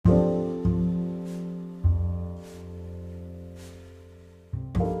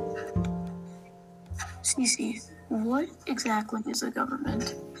Cece, what exactly is a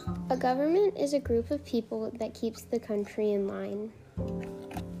government? A government is a group of people that keeps the country in line.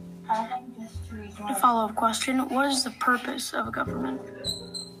 A follow-up question, what is the purpose of a government?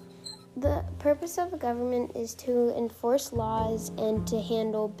 The purpose of a government is to enforce laws and to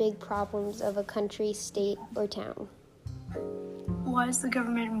handle big problems of a country, state, or town. Why is the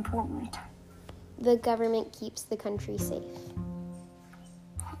government important? The government keeps the country safe.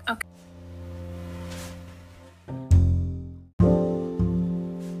 Okay.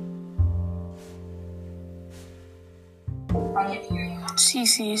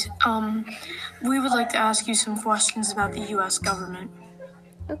 Cece, we would like to ask you some questions about the U.S. government.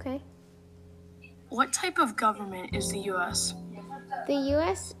 Okay. What type of government is the U.S.? The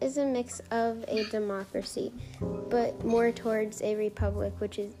U.S. is a mix of a democracy, but more towards a republic,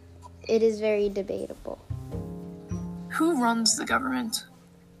 it is very debatable. Who runs the government?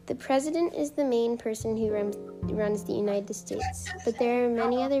 The president is the main person who runs the United States, but there are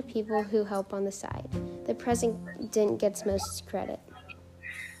many other people who help on the side. The president gets most credit.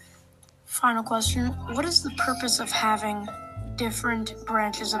 Final question, what is the purpose of having different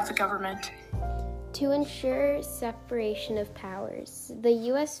branches of the government? To ensure separation of powers, the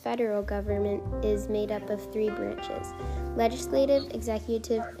U.S. federal government is made up of 3 branches: legislative,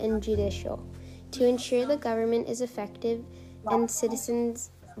 executive, and judicial. To ensure the government is effective and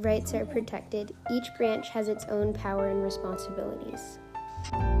citizens' rights are protected, each branch has its own power and responsibilities.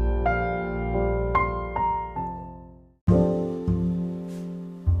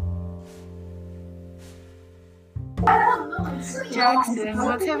 Jackson,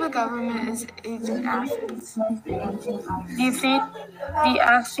 what type of government is in Athens? The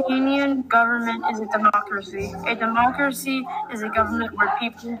Athenian government is a democracy. A democracy is a government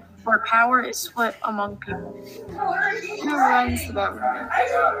where power is split among people. Who runs the government?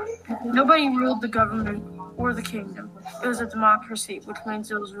 Nobody ruled the government or the kingdom. It was a democracy, which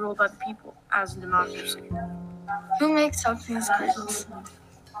means it was ruled by the people as a democracy. Who makes up these groups?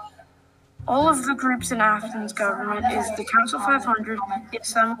 All of the groups in Athens government is the Council 500, the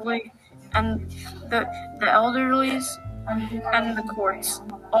Assembly, and the elderlies, and the courts,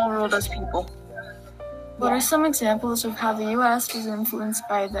 all ruled as people. What are some examples of how the U.S. was influenced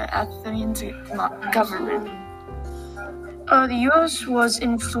by the Athenian government? The U.S. was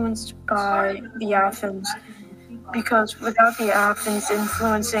influenced by the Athens because without the Athens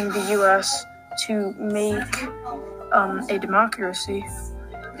influencing the U.S. to make a democracy,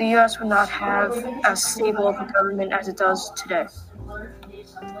 the U.S. would not have as stable of a government as it does today.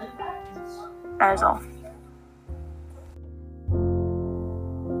 That is all.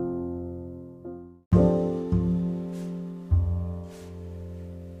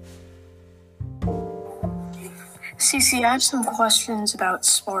 Cece, I have some questions about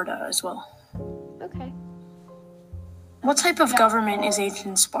Sparta as well. Okay. What type of government is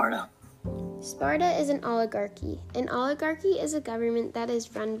ancient Sparta? Sparta is an oligarchy. An oligarchy is a government that is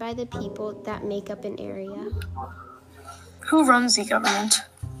run by the people that make up an area. Who runs the government?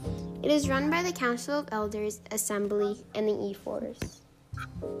 It is run by the Council of Elders, Assembly, and the ephors.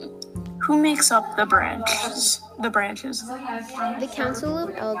 Who makes up the branches? The Council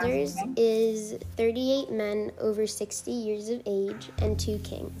of Elders is 38 men over 60 years of age and 2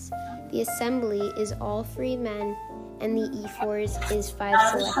 kings. The Assembly is all free men, and the ephors is 5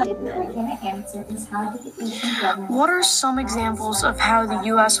 selected men. What are some examples of how the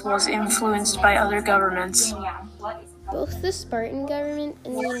U.S. was influenced by other governments? Both the Spartan government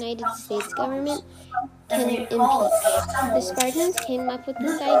and the United States government can impeach. The Spartans came up with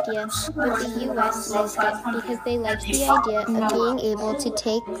this idea, but the U.S. used it because they liked the idea of being able to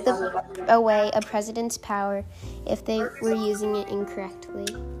take away a president's power if they were using it incorrectly.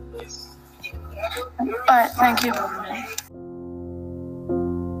 Alright, thank you.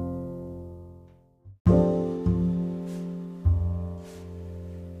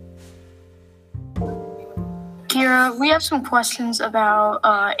 Kira, we have some questions about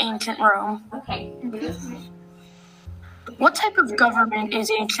ancient Rome. Okay. What type of government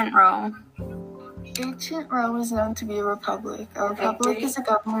is ancient Rome? Ancient Rome is known to be a republic. A republic is a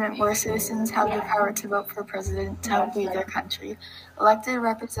government where citizens have the power to vote for a president to help lead their country. Elected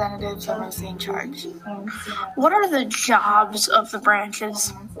representatives are mostly in charge. What are the jobs of the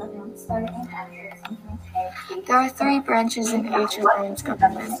branches? There are 3 branches in ancient Rome's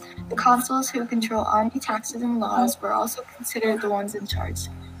government. The consuls, who control army, taxes, and laws, were also considered the ones in charge.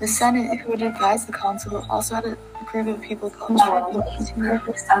 The Senate, who would advise the consul, also had a group of people called tribunes who were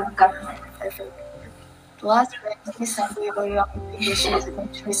the staff of government. The last branch, the Assembly, voted on big issues and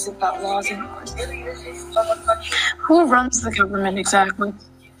made choices about laws and wars. Who runs the government exactly?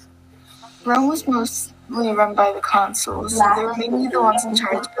 Rome was mostly run by the consuls, so they were mainly the ones in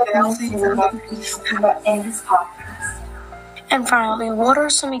charge, but they also used the And finally, what are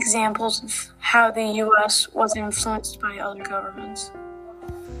some examples of how the U.S. was influenced by other governments?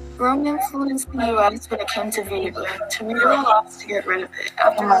 Rome influenced the U.S. when it came to veto laws to get rid of it.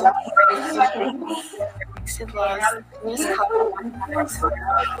 After wasted laws, the U.S.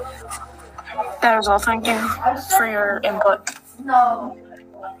 That is all. Thank you for your input.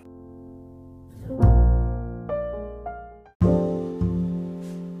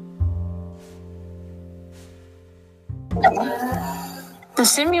 The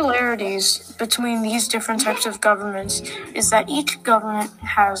similarities between these different types of governments is that each government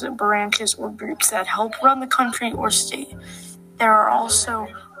has branches or groups that help run the country or state. There are also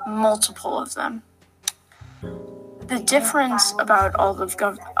multiple of them. The difference about all of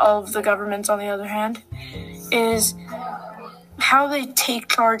the governments, on the other hand, is how they take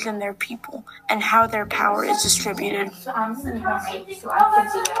charge in their people and how their power is distributed.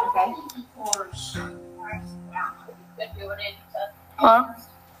 Hello?